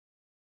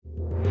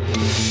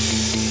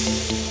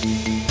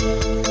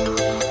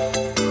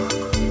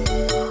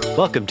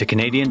Welcome to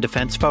Canadian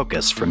Defence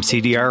Focus from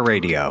CDR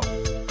Radio,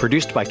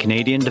 produced by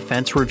Canadian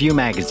Defence Review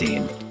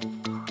magazine.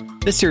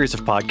 This series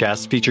of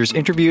podcasts features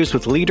interviews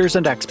with leaders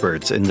and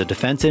experts in the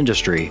defence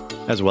industry,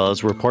 as well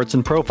as reports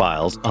and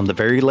profiles on the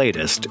very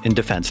latest in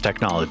defence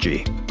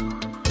technology.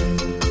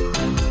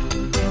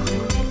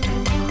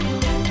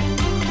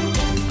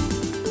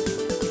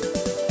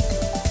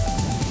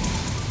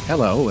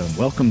 Hello, and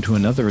welcome to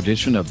another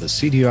edition of the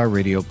CDR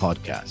Radio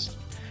Podcast.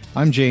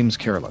 I'm James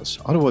Careless,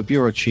 Ottawa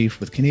Bureau Chief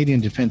with Canadian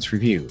Defence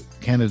Review,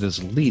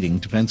 Canada's leading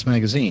defence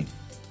magazine.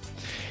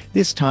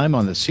 This time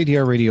on the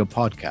CDR Radio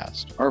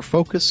Podcast, our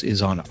focus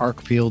is on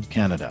Arcfield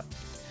Canada.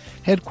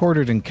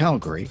 Headquartered in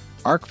Calgary,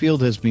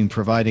 Arcfield has been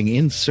providing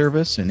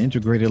in-service and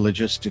integrated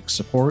logistics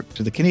support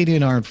to the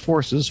Canadian Armed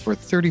Forces for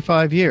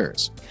 35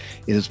 years.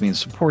 It has been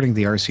supporting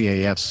the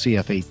RCAF's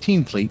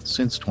CF-18 fleet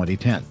since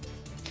 2010.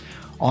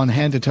 On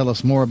hand to tell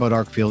us more about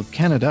Arcfield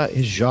Canada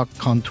is Jacques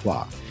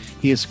Comtois.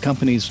 He is the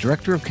company's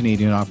Director of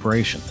Canadian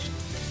Operations.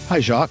 Hi,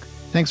 Jacques.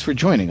 Thanks for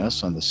joining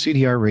us on the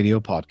CDR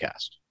Radio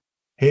Podcast.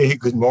 Hey,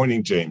 good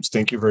morning, James.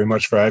 Thank you very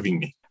much for having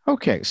me.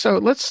 Okay, so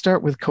let's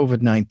start with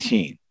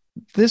COVID-19.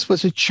 This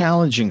was a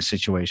challenging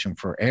situation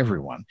for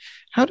everyone.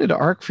 How did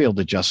Arcfield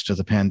adjust to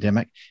the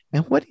pandemic,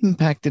 and what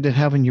impact did it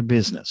have on your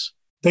business?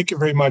 Thank you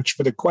very much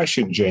for the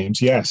question, James.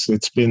 Yes,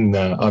 it's been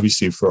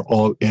obviously for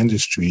all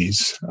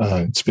industries,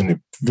 it's been a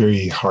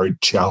very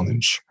hard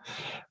challenge.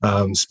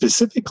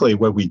 Specifically,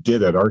 what we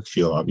did at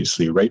Arcfield,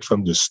 obviously, right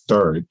from the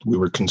start, we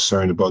were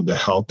concerned about the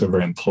health of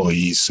our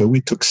employees. So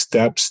we took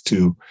steps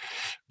to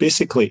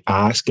basically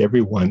ask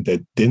everyone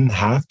that didn't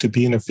have to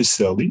be in our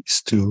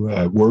facilities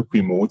to work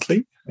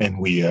remotely. And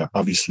we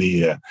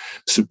obviously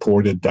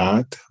supported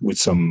that with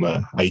some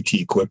IT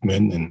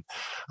equipment and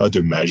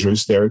other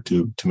measures there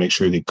to make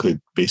sure they could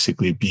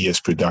basically be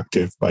as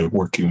productive by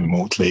working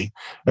remotely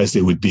as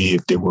they would be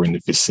if they were in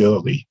the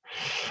facility.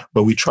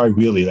 But we try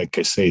really, like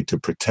I say, to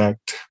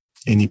protect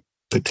any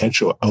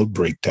potential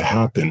outbreak to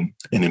happen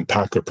and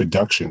impact our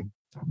production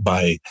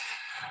by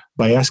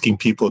asking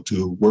people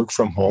to work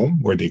from home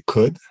where they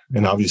could.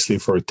 And obviously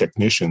for our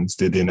technicians,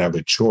 they didn't have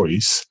a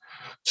choice.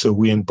 So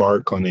we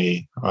embark on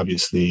a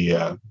obviously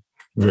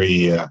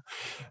very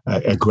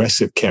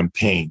aggressive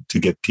campaign to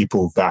get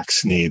people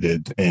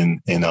vaccinated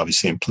and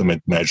obviously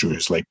implement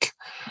measures like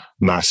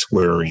mask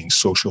wearing,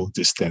 social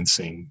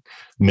distancing,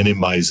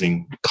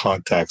 minimizing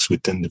contacts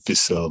within the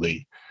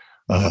facility,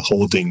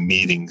 holding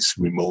meetings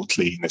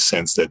remotely in the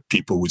sense that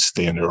people would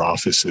stay in their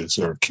offices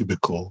or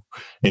cubicle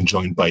and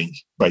joined by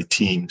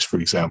teams, for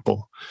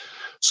example.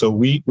 So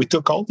we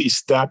took all these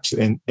steps,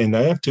 and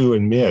I have to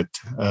admit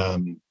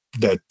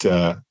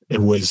that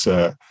it was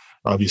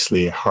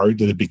obviously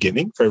hard at the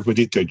beginning for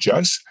everybody to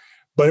adjust,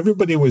 but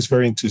everybody was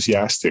very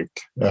enthusiastic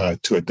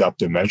to adopt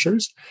the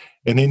measures.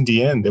 And in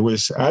the end, there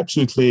was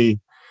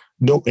absolutely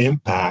no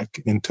impact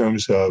in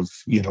terms of,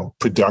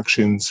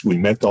 productions. We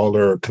met all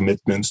our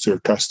commitments to our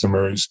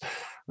customers.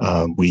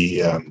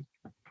 We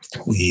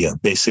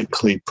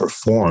basically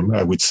performed,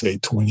 I would say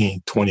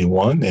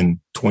 2021 and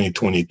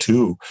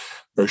 2022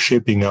 are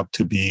shaping up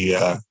to be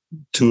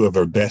two of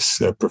our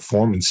best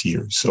performance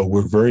years. So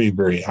we're very,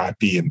 very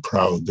happy and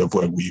proud of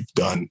what we've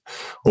done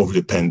over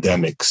the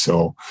pandemic.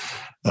 So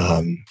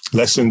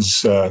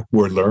lessons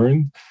were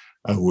learned.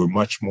 We're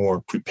much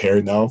more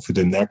prepared now for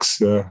the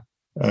next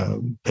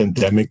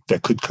pandemic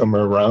that could come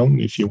around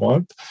if you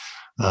want.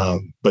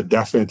 But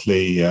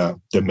definitely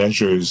the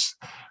measures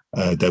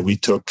that we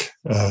took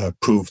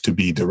proved to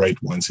be the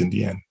right ones in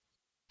the end.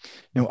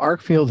 Now,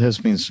 Arcfield has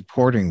been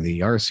supporting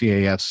the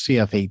RCAF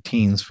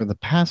CF-18s for the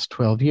past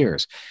 12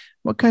 years.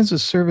 What kinds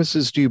of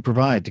services do you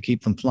provide to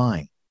keep them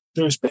flying?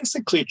 There's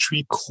basically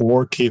three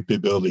core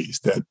capabilities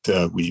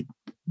that we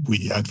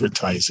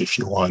advertise, if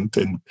you want,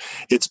 and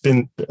it's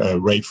been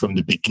right from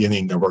the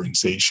beginning of our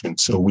organization.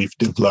 So we've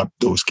developed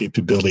those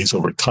capabilities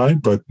over time,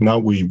 but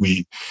now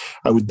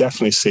I would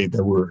definitely say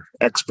that we're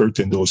expert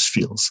in those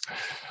fields.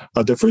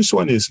 The first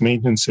one is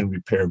maintenance and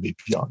repair of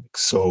avionics.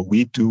 So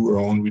we do our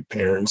own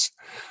repairs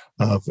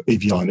of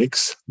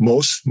avionics.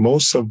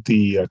 Most of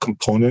the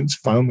components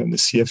found in the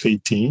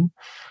CF-18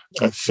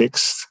 are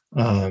fixed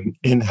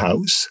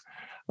in-house.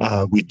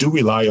 We do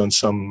rely on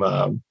some,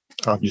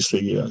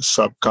 obviously,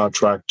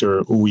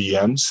 subcontractor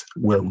OEMs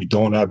where we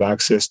don't have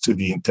access to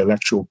the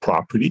intellectual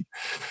property.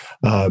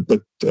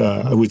 But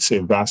I would say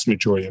a vast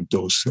majority of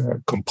those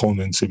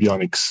components,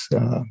 avionics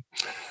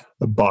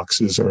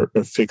boxes are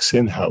fixed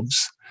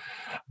in-house.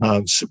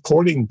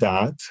 Supporting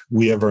that,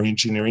 we have our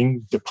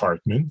engineering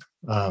department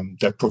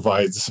that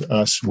provides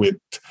us with,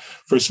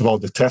 first of all,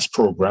 the test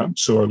program.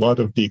 So a lot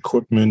of the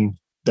equipment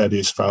that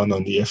is found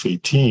on the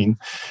F-18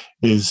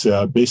 is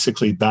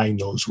basically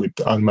diagnosed with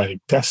automatic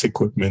test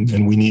equipment,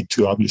 and we need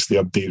to obviously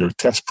update our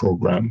test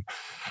program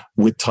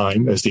with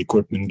time as the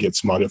equipment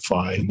gets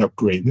modified and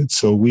upgraded.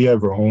 So we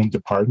have our own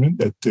department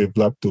that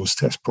developed those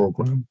test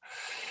programs.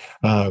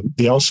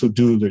 They also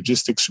do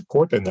logistics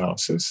support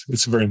analysis.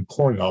 It's very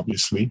important,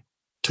 obviously,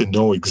 to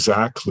know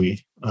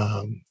exactly,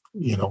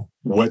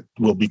 what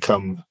will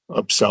become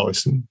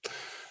obsolescent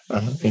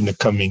in the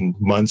coming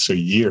months or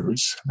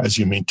years as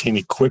you maintain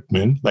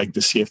equipment like the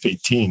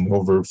CF-18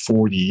 over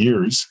 40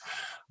 years.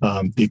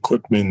 The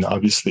equipment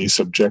obviously is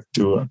subject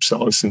to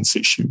obsolescence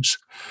issues.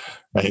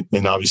 Right?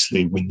 And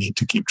obviously we need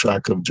to keep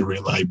track of the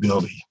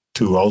reliability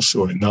to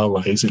also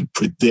analyze and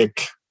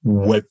predict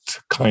what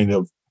kind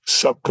of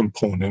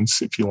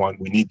subcomponents, if you want,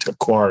 we need to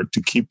acquire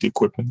to keep the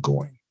equipment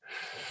going.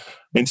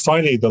 And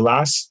finally, the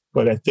last,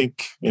 but I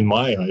think in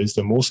my eyes,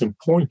 the most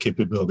important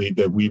capability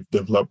that we've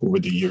developed over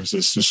the years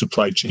is the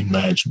supply chain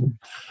management.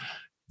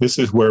 This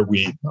is where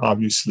we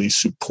obviously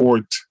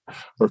support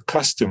our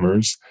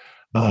customers,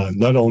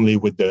 not only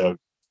with the,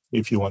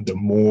 if you want, the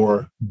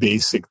more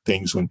basic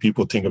things when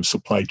people think of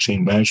supply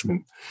chain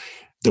management,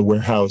 the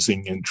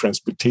warehousing and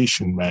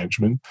transportation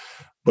management,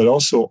 but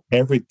also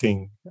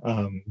everything,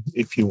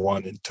 if you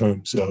want, in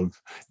terms of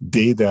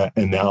data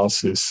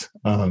analysis,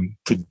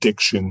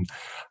 prediction,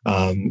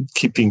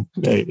 keeping,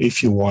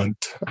 if you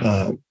want,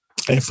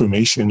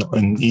 information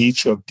on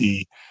each of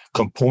the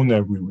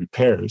component we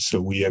repair.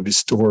 So we have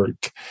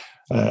historic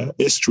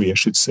history, I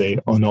should say,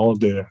 on all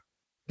the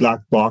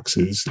black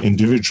boxes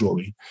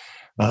individually.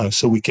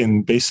 So we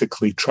can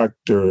basically track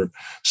their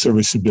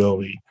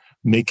serviceability,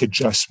 make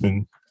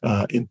adjustment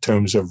in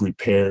terms of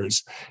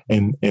repairs,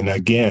 and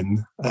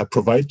again,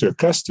 provide their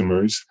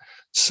customers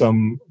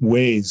some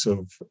ways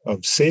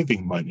of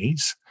saving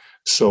monies.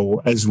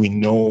 So as we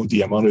know,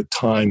 the amount of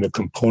time a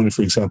component,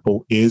 for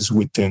example, is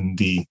within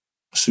the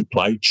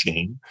supply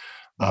chain,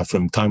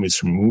 from time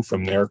it's removed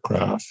from an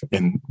aircraft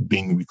and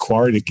being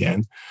required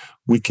again,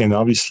 we can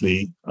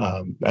obviously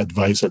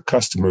advise our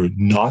customer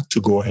not to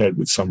go ahead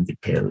with some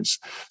repairs,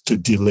 to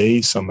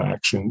delay some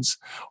actions,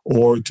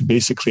 or to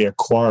basically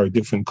acquire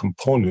different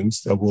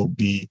components that will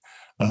be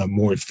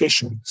more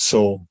efficient.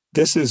 So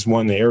this is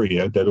one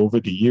area that over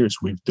the years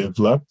we've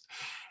developed.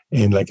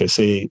 And like I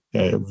say,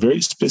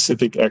 very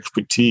specific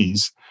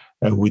expertise.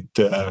 I would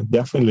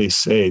definitely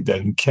say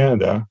that in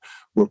Canada,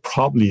 we're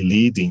probably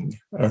leading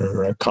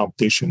our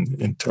competition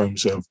in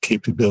terms of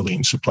capability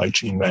in supply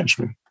chain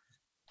management.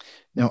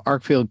 Now,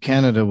 Arcfield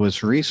Canada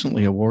was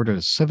recently awarded a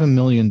 $7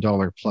 million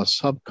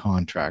plus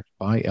subcontract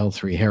by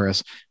L3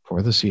 Harris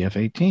for the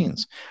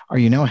CF-18s. Are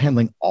you now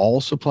handling all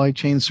supply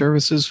chain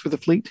services for the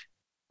fleet?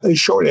 A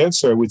short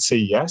answer, I would say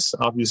yes.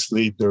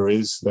 Obviously, there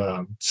is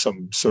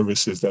some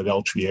services that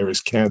L3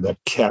 Harris Canada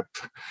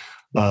kept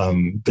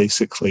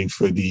basically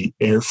for the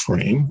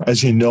airframe.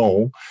 As you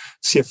know,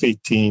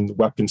 CF-18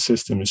 weapon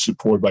system is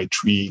supported by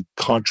 3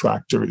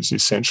 contractors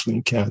essentially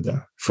in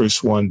Canada.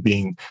 First one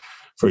being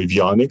for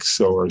Avionics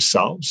or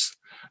ourselves.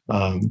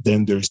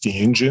 Then there's the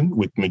engine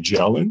with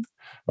Magellan,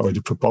 or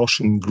the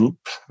propulsion group,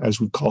 as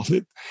we call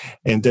it.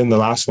 And then the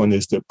last one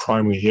is the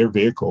primary air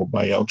vehicle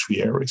by L3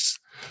 Harris.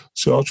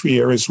 So L3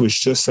 Harris was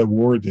just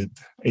awarded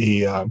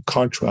a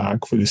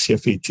contract for the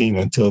CF-18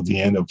 until the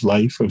end of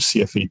life of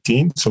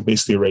CF-18. So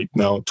basically right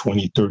now,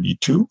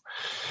 2032.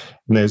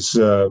 And as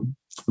a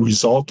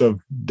result of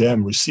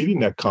them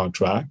receiving that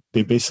contract,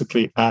 they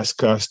basically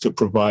ask us to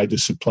provide the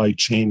supply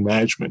chain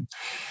management.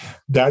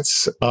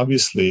 That's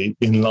obviously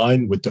in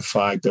line with the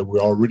fact that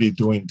we're already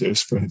doing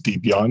this for the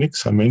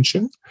Avionics I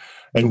mentioned.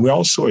 And we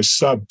also are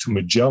sub to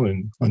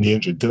Magellan on the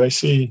engine. Did I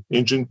say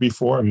engine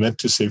before? I meant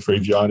to say for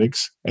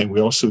Avionics. And we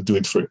also do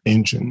it for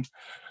engine.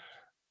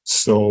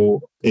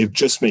 So it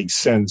just makes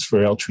sense for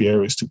L3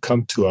 Harris to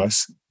come to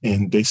us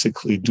and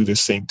basically do the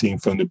same thing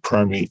from the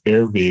primary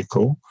air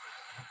vehicle.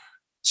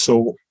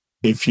 So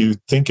if you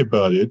think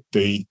about it,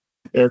 the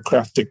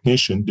aircraft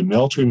technician, the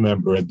military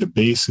member at the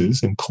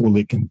bases in Cold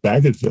Lake and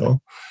Bagotville,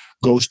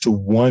 goes to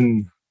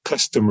one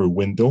customer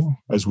window,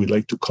 as we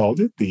like to call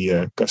it,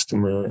 the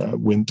customer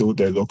window.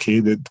 They're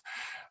located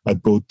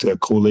at both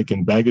Cold Lake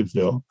and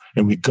Bagotville.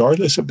 And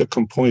regardless of the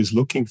component he's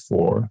looking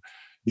for,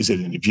 is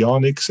it an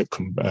avionics,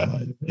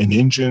 an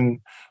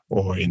engine,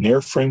 or an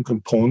airframe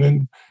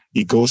component,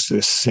 he goes to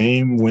the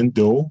same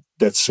window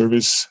that's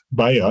serviced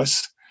by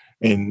us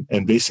and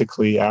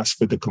basically asks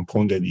for the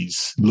component that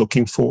he's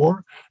looking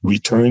for,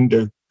 return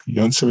the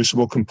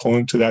unserviceable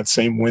component to that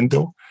same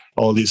window.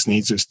 All his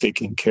needs is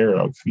taken care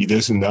of. He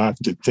doesn't have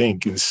to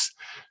think,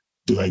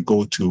 do I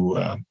go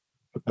to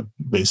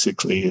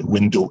basically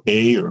window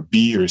A or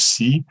B or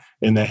C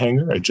in the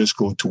hangar? I just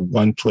go to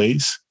one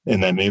place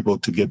and I'm able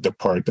to get the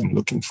part I'm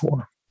looking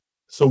for.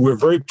 So we're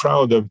very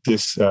proud of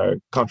this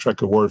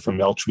contract award from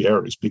L3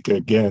 Harris because,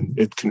 again,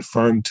 it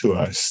confirmed to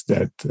us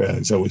that,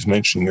 as I was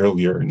mentioning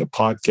earlier in the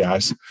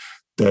podcast,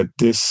 that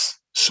this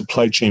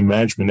supply chain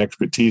management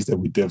expertise that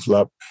we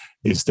developed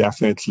is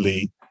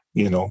definitely,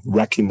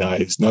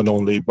 recognized not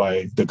only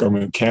by the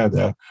government of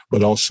Canada,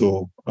 but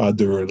also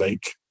other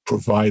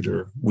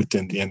provider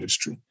within the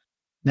industry.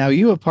 Now,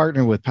 you have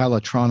partnered with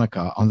Peraton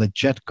on the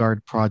Jet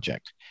Guard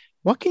project.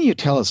 What can you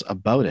tell us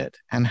about it,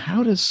 and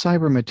how does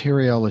cyber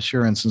material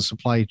assurance and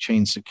supply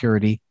chain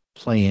security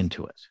play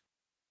into it?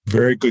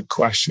 Very good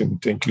question.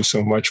 Thank you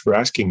so much for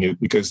asking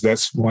it, because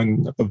that's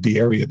one of the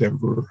areas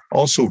that we're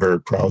also very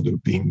proud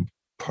of being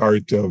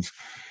part of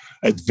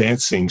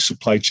advancing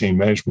supply chain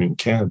management in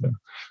Canada.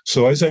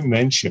 So as I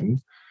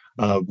mentioned,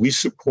 We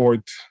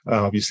support,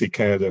 obviously,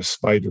 Canada's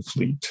spider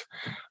fleet.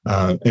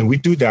 And we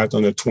do that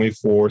on a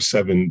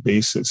 24/7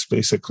 basis,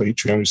 basically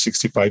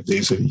 365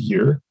 days a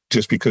year,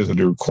 just because of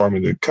the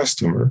requirement of the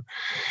customer.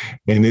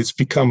 And it's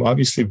become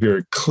obviously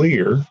very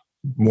clear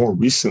more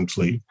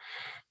recently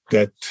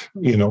that,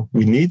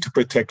 we need to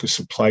protect the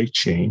supply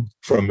chain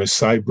from a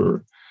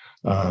cyber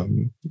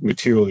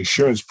material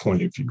assurance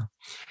point of view.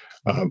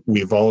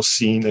 We've all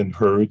seen and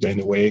heard,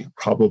 anyway,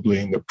 probably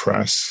in the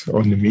press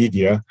or in the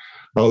media,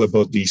 all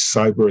about these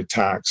cyber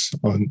attacks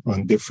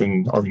on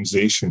different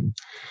organizations.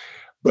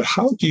 But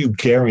how do you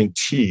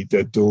guarantee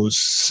that those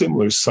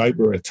similar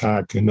cyber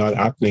attacks are not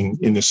happening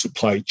in the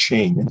supply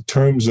chain in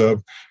terms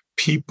of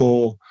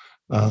people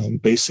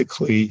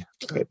basically,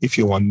 if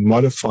you want,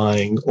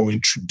 modifying or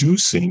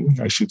introducing,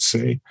 I should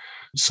say,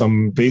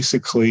 some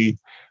basically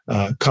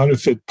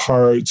counterfeit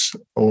parts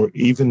or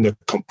even the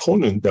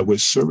component that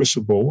was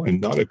serviceable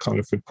and not a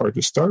counterfeit part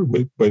to start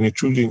with, but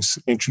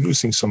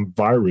introducing some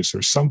virus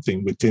or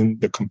something within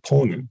the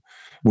component.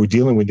 We're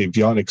dealing with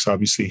avionics,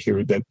 obviously,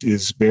 here that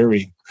is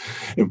very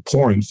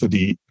important for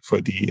the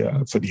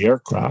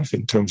aircraft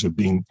in terms of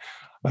being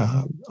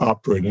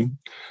operating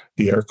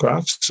the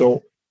aircraft.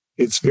 So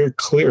it's very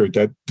clear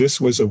that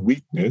this was a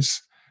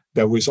weakness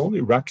that was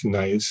only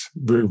recognized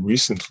very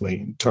recently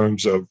in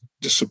terms of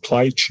the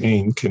supply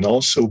chain can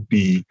also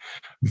be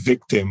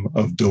victim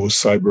of those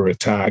cyber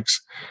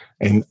attacks,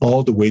 and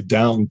all the way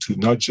down to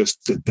not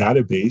just the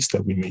database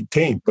that we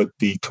maintain, but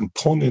the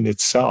component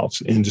itself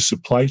in the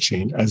supply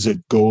chain as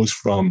it goes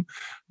from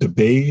the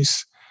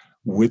base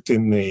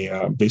within the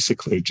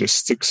basically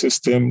logistic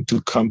system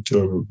to come to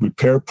a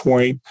repair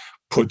point,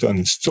 put on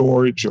in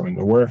storage or in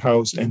the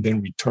warehouse, and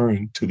then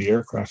return to the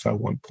aircraft at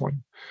one point.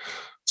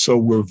 So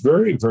we're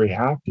very, very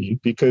happy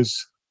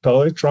because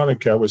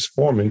Peraton was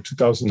formed in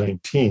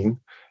 2019,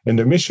 and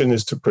the mission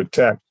is to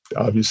protect,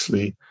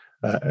 obviously,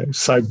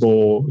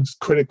 cyber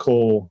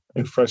critical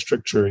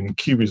infrastructure and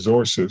key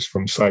resources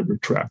from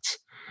cyber threats.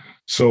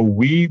 So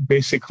we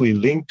basically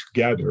linked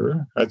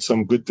together, had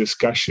some good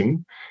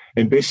discussion,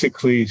 and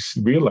basically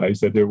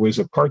realized that there was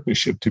a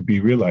partnership to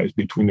be realized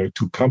between our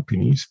two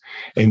companies.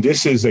 And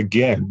this is,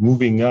 again,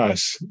 moving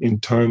us in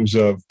terms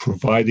of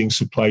providing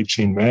supply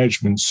chain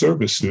management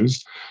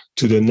services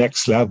to the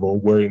next level,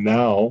 where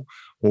now,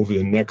 over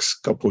the next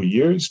couple of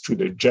years, through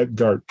the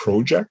JetGuard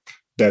project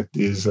that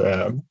is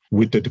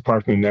with the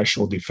Department of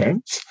National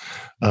Defense,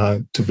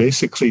 to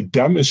basically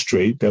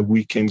demonstrate that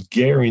we can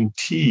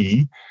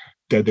guarantee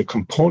that the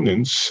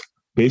components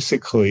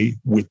basically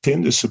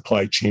within the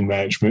supply chain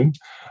management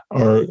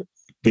are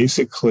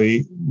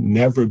basically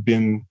never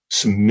been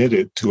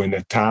submitted to an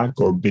attack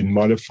or been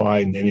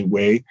modified in any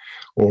way,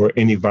 or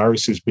any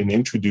virus has been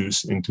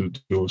introduced into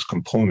those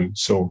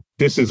components. So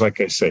this is,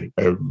 like I say,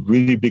 a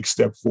really big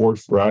step forward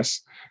for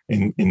us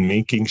in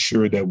making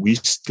sure that we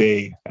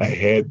stay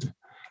ahead,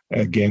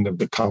 again, of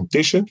the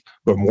competition,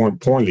 but more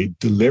importantly,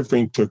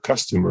 delivering to a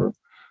customer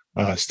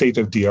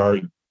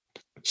state-of-the-art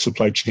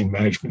supply chain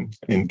management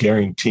and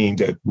guaranteeing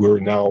that we're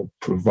now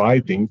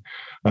providing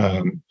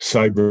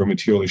cyber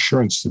material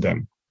assurance to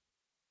them.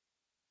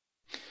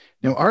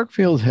 Now,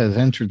 Arcfield has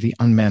entered the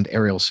unmanned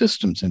aerial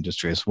systems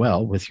industry as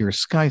well with your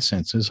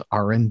SkySenses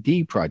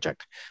R&D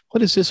project.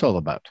 What is this all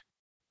about?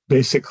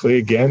 Basically,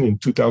 again, in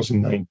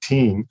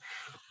 2019,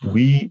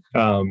 we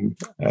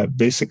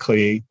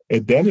basically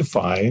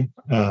identify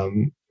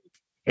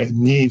a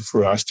need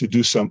for us to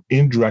do some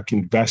indirect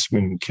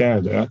investment in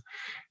Canada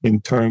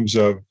in terms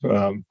of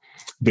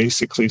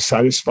basically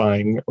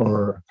satisfying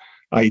our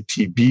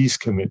ITB's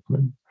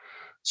commitment.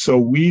 So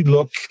we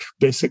look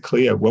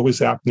basically at what was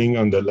happening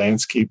on the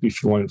landscape,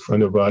 if you want, in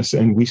front of us.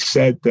 And we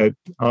said that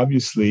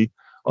obviously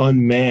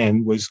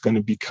unmanned was going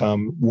to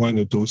become one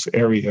of those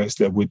areas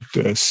that would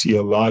see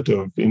a lot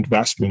of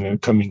investment in the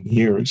coming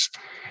years.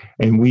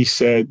 And we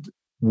said,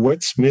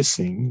 what's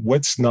missing,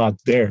 what's not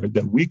there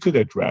that we could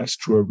address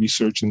through a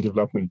research and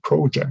development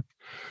project?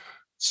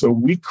 So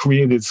we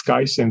created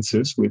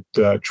SkySenses with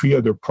 3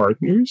 other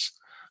partners,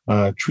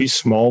 3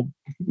 small,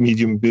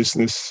 medium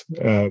businesses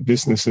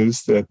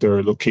that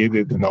are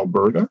located in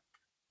Alberta,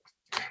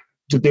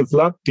 to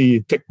develop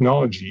the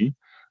technology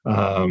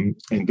and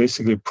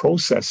basically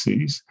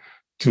processes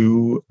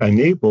to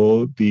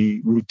enable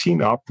the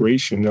routine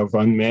operation of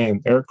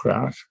unmanned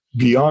aircraft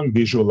beyond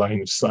visual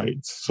line of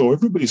sight. So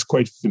everybody's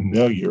quite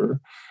familiar,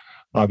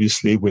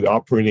 obviously, with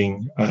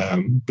operating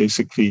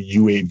basically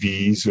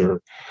UAVs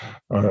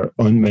or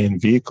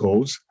unmanned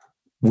vehicles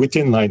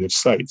within line of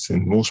sight.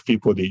 And most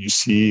people that you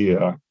see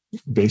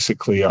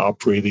basically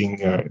operating,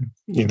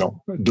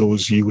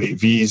 those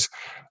UAVs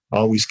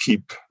always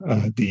keep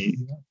the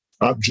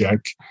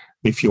object,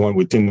 if you want,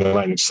 within the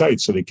line of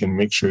sight so they can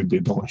make sure they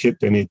don't hit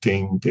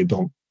anything, they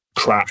don't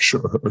crash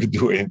or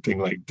do anything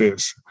like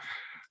this.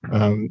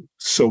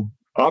 So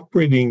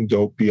operating,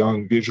 though,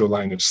 beyond visual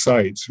line of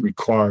sight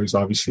requires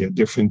obviously a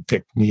different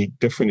technique,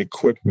 different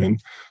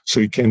equipment, so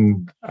you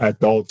can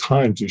at all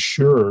times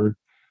assure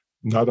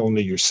not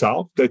only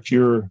yourself that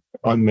your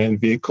unmanned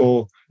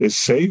vehicle is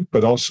safe,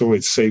 but also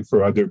it's safe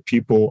for other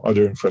people,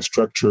 other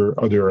infrastructure,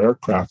 other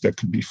aircraft that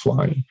could be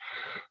flying.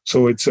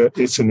 So it's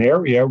an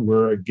area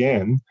where,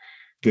 again,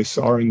 this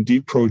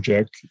R&D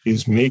project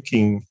is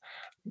making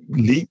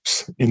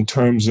leaps in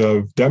terms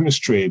of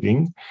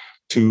demonstrating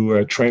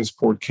to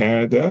Transport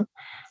Canada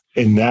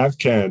and NAV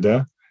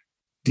Canada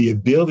the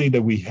ability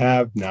that we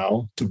have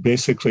now to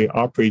basically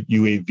operate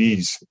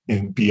UAVs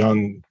in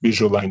beyond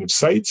visual line of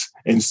sights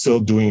and still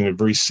doing it in a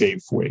very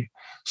safe way.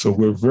 So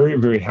we're very,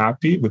 very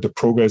happy with the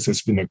progress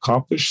that's been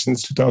accomplished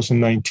since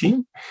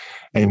 2019.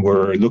 And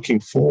we're looking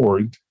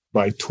forward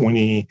by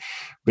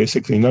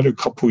basically another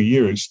couple of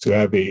years to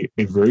have a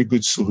very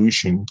good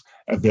solution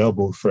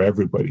available for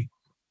everybody.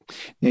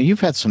 Now,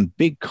 you've had some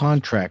big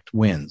contract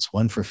wins,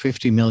 one for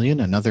 $50 million,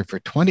 another for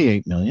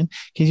 $28 million.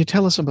 Can you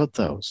tell us about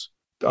those?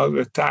 I'll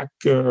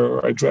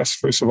address,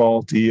 first of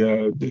all, the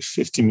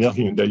 $50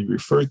 million that you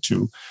referred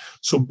to.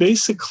 So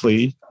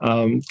basically,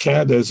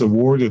 Canada has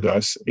awarded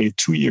us a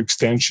 2-year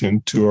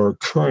extension to our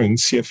current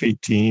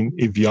CF-18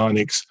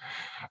 Avionics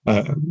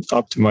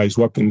optimized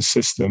weapons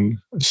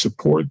system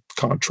support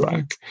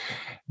contract.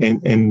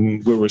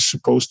 And we were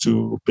supposed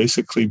to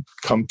basically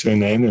come to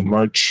an end in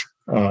March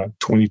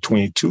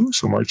 2022,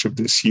 so March of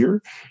this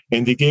year,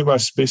 and they gave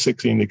us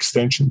basically an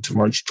extension to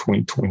March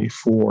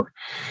 2024,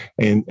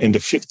 and the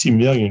 50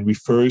 million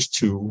refers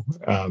to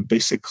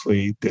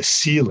basically the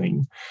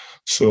ceiling.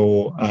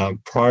 So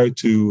prior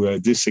to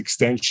this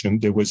extension,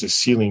 there was a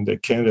ceiling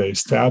that Canada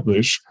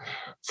established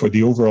for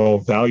the overall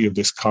value of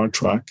this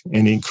contract,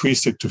 and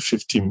increased it to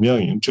 50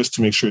 million just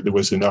to make sure there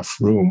was enough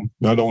room,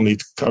 not only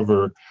to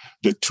cover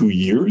the 2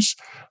 years,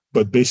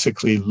 but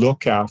basically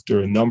look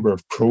after a number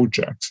of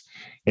projects.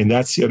 And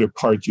that's the other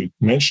part you're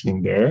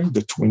mentioning there,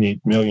 the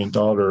 $28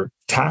 million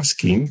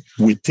tasking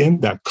within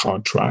that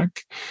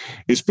contract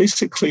is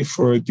basically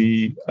for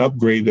the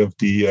upgrade of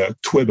the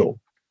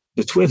Twiddle.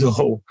 The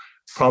Twiddle,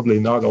 probably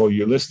not all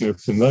your listeners are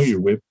familiar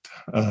with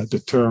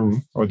the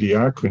term or the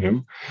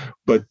acronym,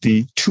 but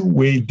the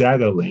two-way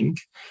data link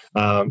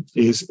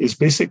is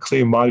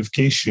basically a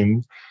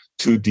modification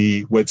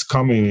to what's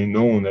commonly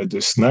known as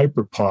the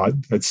sniper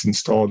pod that's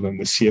installed on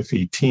the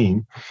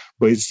CF-18,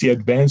 but it's the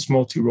Advanced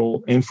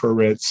Multi-Role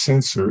Infrared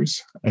Sensors,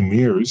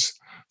 AMIRS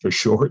for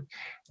short,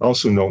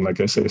 also known,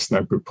 like I said, as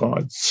sniper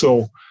pod.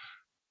 So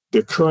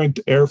the current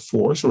Air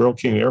Force, Royal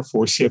Canadian Air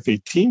Force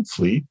CF-18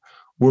 fleet,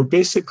 we're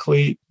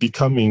basically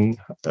becoming,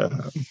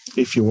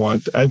 if you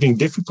want, having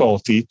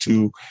difficulty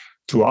to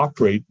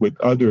operate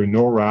with other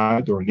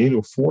NORAD or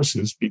NATO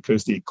forces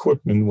because the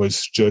equipment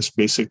was just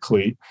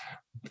basically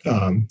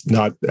had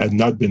not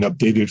been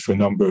updated for a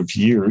number of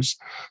years.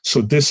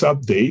 So this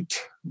update,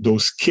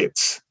 those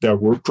kits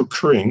that we're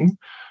procuring,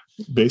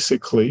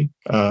 basically,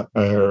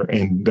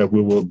 and that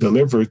we will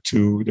deliver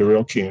to the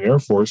Royal Canadian Air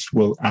Force,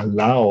 will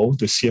allow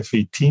the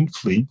CF-18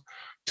 fleet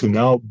to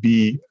now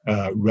be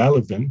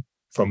relevant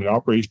from an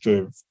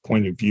operational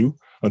point of view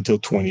until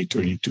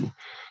 2032.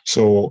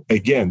 So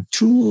again,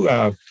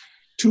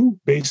 two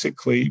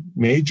basically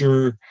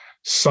major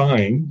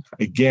sign,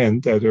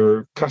 again, that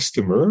our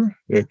customer,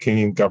 the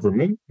Canadian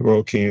government,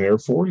 Royal Canadian Air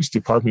Force,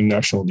 Department of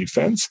National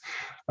Defense,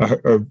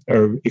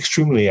 are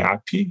extremely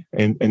happy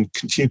and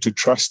continue to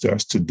trust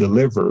us to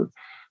deliver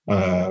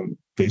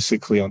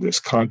basically on this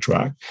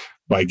contract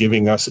by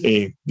giving us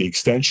the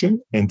extension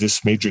and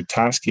this major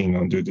tasking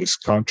under this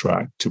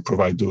contract to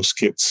provide those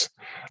kits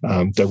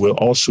that will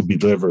also be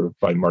delivered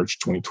by March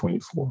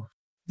 2024.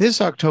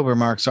 This October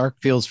marks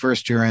Arcfield's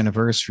first-year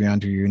anniversary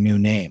under your new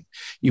name.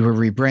 You were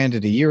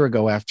rebranded a year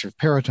ago after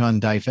Peraton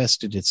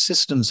divested its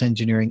systems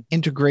engineering,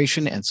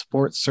 integration, and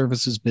support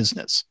services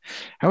business.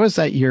 How has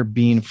that year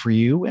been for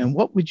you, and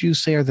what would you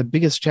say are the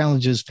biggest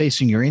challenges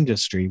facing your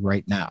industry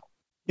right now?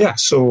 Yeah,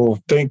 so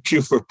thank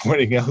you for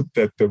pointing out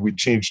that we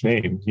changed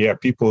name. Yeah,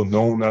 people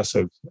known us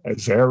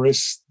as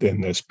Aris,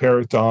 then as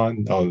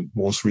Peraton.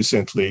 Most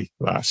recently,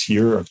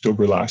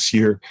 October last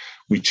year,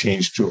 we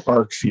changed to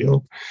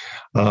Arcfield.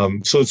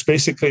 So it's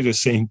basically the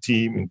same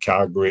team in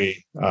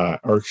Calgary,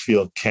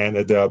 Arcfield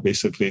Canada.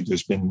 Basically,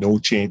 there's been no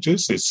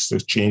changes. It's a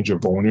change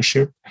of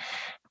ownership,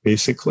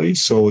 basically.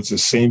 So it's the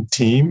same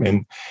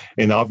team.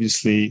 And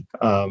obviously,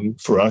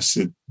 for us,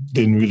 it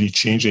didn't really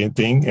change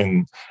anything.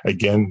 And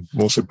again,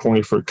 most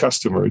importantly for a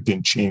customer, it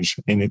didn't change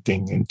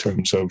anything in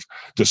terms of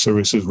the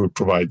services we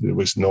provided. There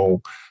was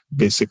no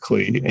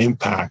basically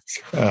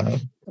impact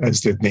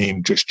as the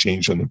name just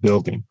changed on the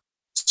building.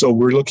 So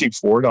we're looking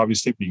forward,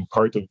 obviously, being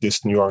part of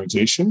this new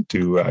organization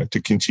to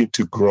continue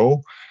to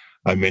grow.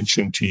 I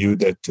mentioned to you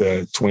that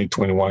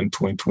 2021,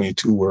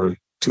 2022 were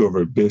two of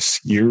our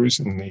best years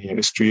in the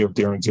history of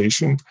the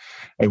organization,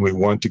 and we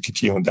want to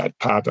continue on that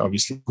path,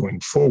 obviously, going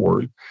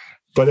forward.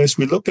 But as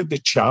we look at the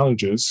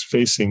challenges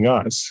facing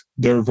us,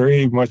 they're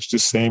very much the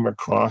same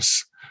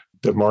across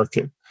the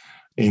market,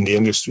 in the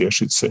industry, I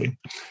should say.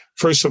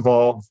 First of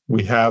all,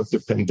 we have the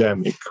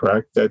pandemic,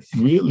 correct, that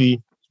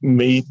really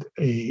made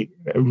a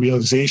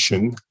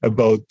realization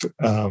about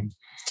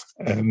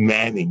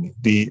manning,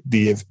 the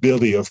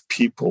ability of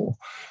people.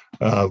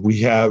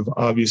 We have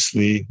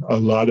obviously a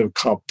lot of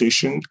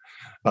competition.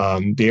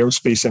 The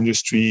aerospace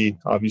industry,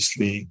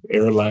 obviously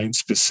airlines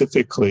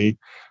specifically,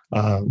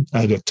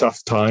 had a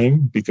tough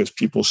time because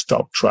people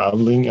stopped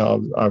traveling,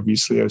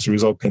 obviously as a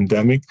result of the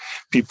pandemic.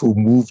 People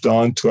moved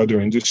on to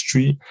other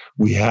industry.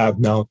 We have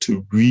now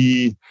to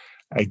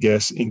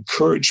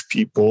encourage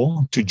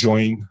people to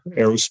join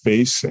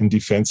aerospace and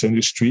defense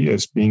industry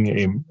as being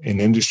an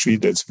industry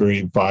that's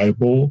very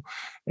viable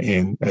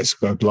and has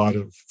got a lot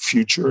of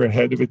future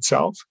ahead of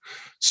itself.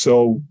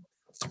 So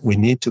we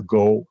need to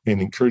go and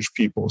encourage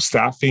people.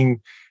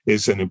 Staffing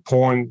is an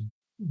important,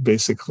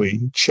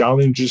 basically,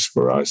 challenges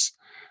for us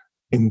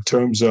in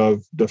terms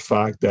of the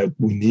fact that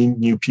we need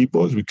new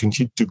people as we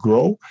continue to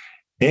grow.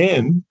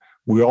 And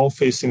we're all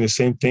facing the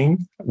same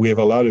thing. We have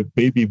a lot of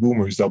baby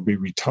boomers that'll be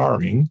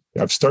retiring.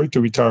 I've started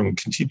to retire and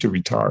continue to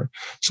retire.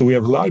 So we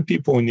have a lot of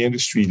people in the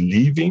industry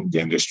leaving the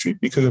industry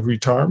because of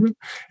retirement.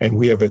 And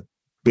we have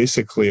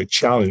basically a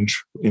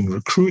challenge in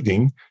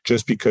recruiting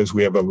just because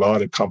we have a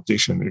lot of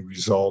competition as a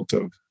result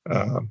of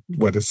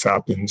what has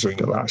happened during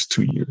the last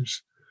 2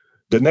 years.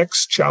 The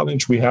next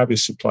challenge we have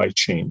is supply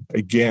chain.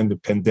 Again, the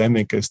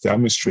pandemic has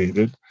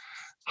demonstrated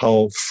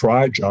how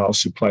fragile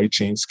supply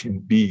chains can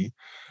be.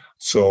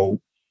 So,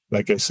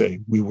 like I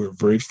say, we were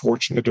very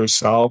fortunate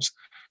ourselves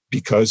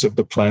because of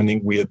the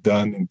planning we had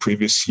done in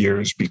previous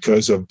years,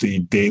 because of the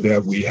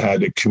data we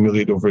had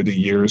accumulated over the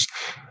years.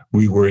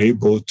 We were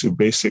able to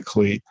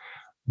basically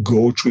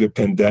go through the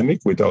pandemic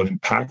without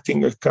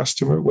impacting our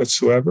customer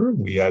whatsoever.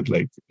 We had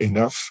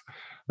enough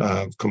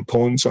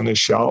components on the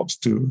shelves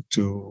to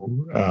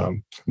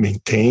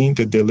maintain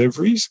the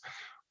deliveries.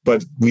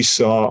 But we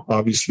saw,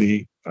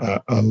 obviously,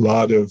 a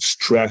lot of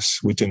stress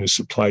within the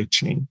supply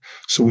chain.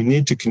 So we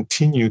need to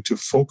continue to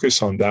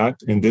focus on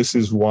that. And this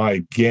is why,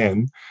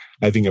 again,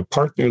 having a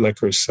partner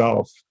like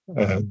ourselves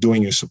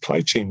doing your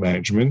supply chain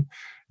management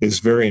is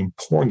very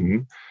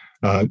important.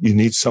 You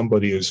need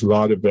somebody who has a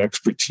lot of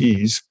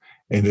expertise.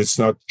 And it's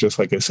not just,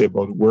 like I say,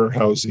 about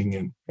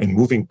warehousing and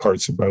moving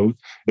parts about.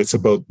 It's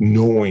about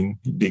knowing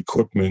the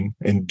equipment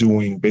and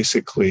doing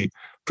basically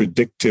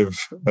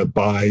predictive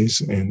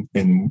buys and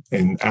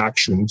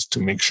actions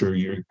to make sure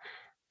your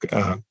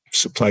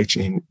supply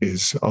chain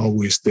is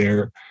always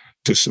there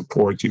to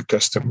support your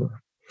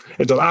customer.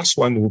 And the last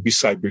one will be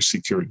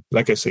cybersecurity.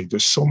 Like I say,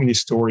 there's so many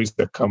stories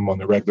that come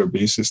on a regular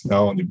basis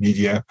now on the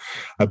media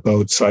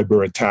about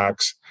cyber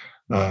attacks.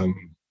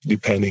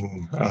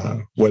 Depending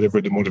whatever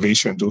the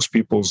motivation of those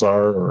peoples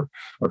are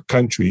or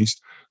countries.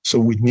 So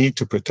we need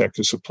to protect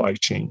the supply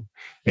chain.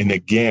 And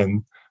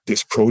again,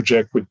 this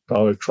project with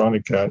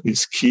Peraton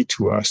is key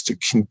to us to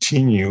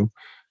continue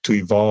to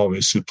evolve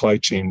as supply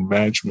chain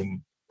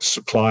management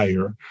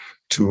supplier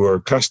to our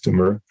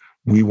customer.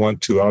 We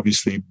want to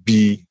obviously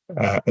be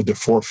at the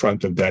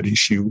forefront of that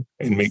issue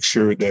and make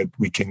sure that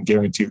we can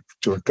guarantee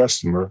to our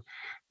customer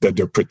that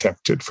they're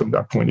protected from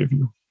that point of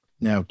view.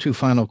 Now, 2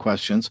 final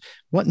questions.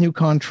 What new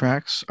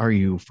contracts are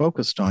you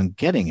focused on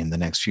getting in the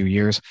next few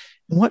years?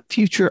 And what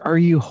future are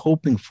you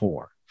hoping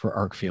for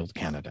Arcfield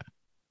Canada?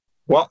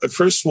 Well, the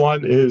first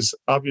one is,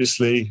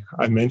 obviously,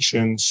 I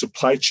mentioned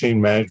supply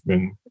chain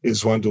management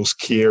is one of those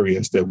key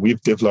areas that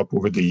we've developed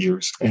over the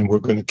years. And we're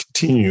going to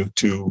continue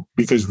to,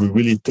 because we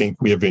really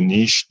think we have a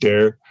niche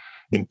there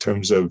in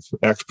terms of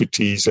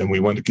expertise, and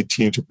we want to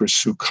continue to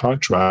pursue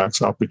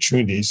contracts,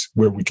 opportunities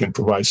where we can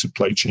provide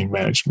supply chain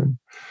management.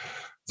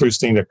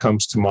 First thing that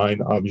comes to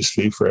mind,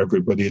 obviously, for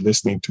everybody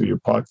listening to your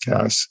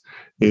podcast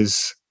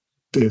is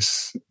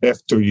this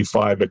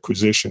F-35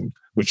 acquisition,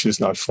 which is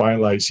not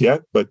finalized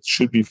yet, but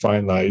should be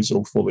finalized,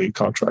 hopefully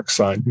contract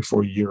signed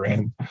before year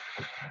end.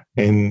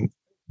 And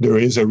there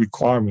is a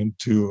requirement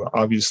to,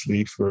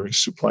 obviously, for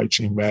supply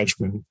chain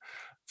management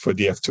for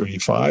the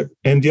F-35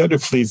 and the other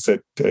fleets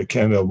that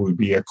Canada will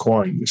be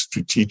acquiring, the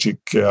strategic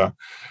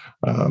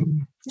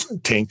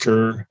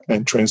tanker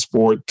and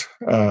transport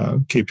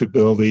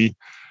capability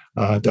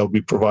that will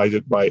be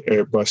provided by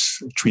Airbus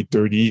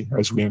 330,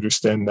 as we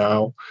understand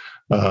now.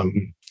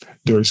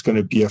 There's going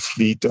to be a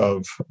fleet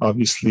of,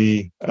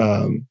 obviously,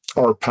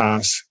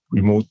 RPAS,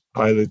 remote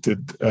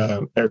piloted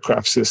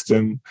aircraft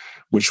system,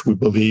 which we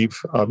believe,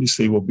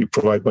 obviously, will be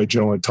provided by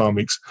General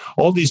Atomics.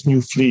 All these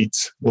new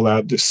fleets will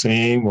have the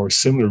same or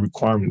similar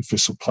requirement for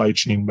supply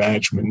chain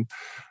management,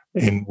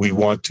 and we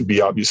want to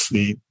be,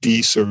 obviously,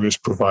 the service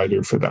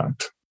provider for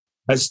that.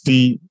 As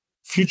the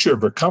future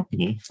of our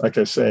company, like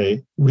I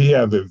say, we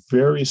have a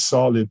very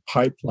solid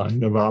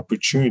pipeline of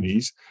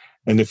opportunities,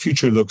 and the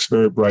future looks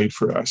very bright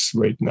for us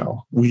right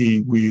now.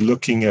 We're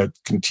looking at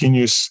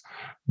continuous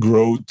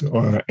growth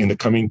in the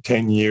coming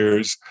 10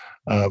 years.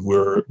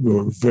 We're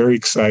very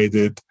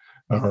excited.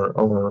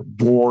 Our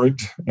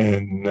board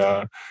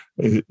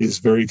is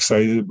very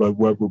excited about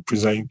what we're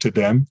presenting to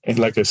them. And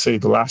like I say,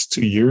 the last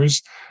 2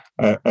 years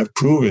have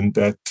proven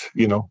that,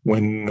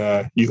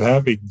 when you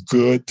have a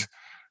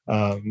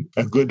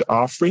good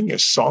offering, a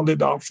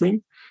solid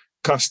offering,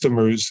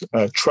 customers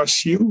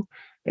trust you,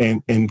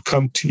 and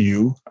come to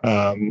you.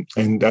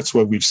 And that's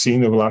what we've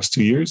seen over the last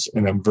 2 years.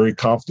 And I'm very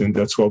confident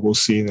that's what we'll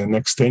see in the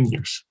next 10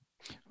 years.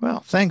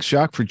 Well, thanks,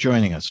 Jacques, for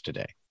joining us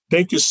today.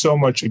 Thank you so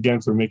much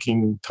again for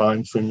making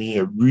time for me.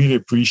 I really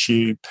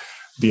appreciate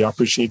the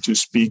opportunity to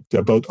speak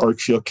about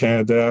Arcfield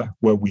Canada,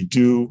 what we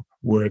do,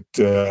 what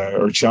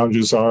our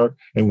challenges are,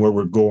 and where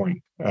we're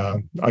going.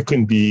 I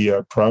couldn't be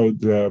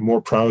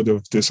more proud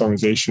of this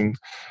organization.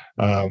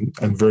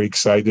 I'm very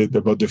excited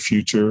about the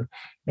future,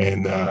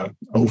 and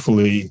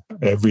hopefully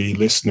every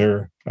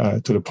listener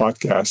to the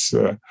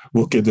podcast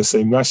will get the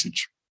same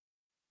message.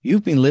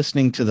 You've been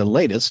listening to the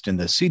latest in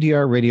the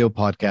CDR Radio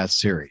Podcast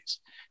series.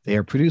 They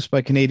are produced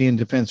by Canadian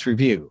Defence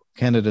Review,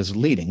 Canada's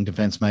leading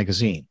defence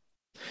magazine.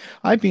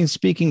 I've been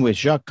speaking with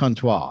Jacques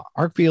Comtois,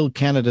 Arcfield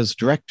Canada's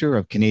Director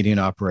of Canadian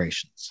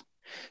Operations.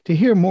 To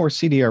hear more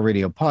CDR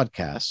Radio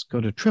podcasts, go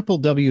to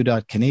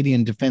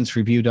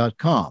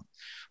www.canadiandefensereview.com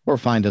or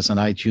find us on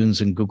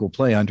iTunes and Google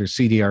Play under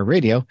CDR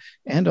Radio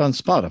and on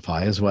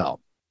Spotify as well.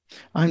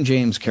 I'm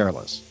James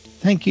Careless.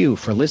 Thank you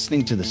for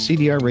listening to the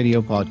CDR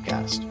Radio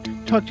Podcast.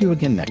 Talk to you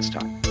again next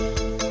time.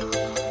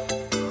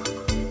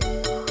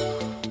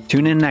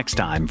 Tune in next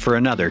time for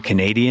another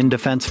Canadian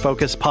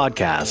Defence-focused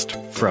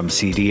podcast from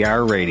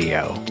CDR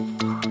Radio.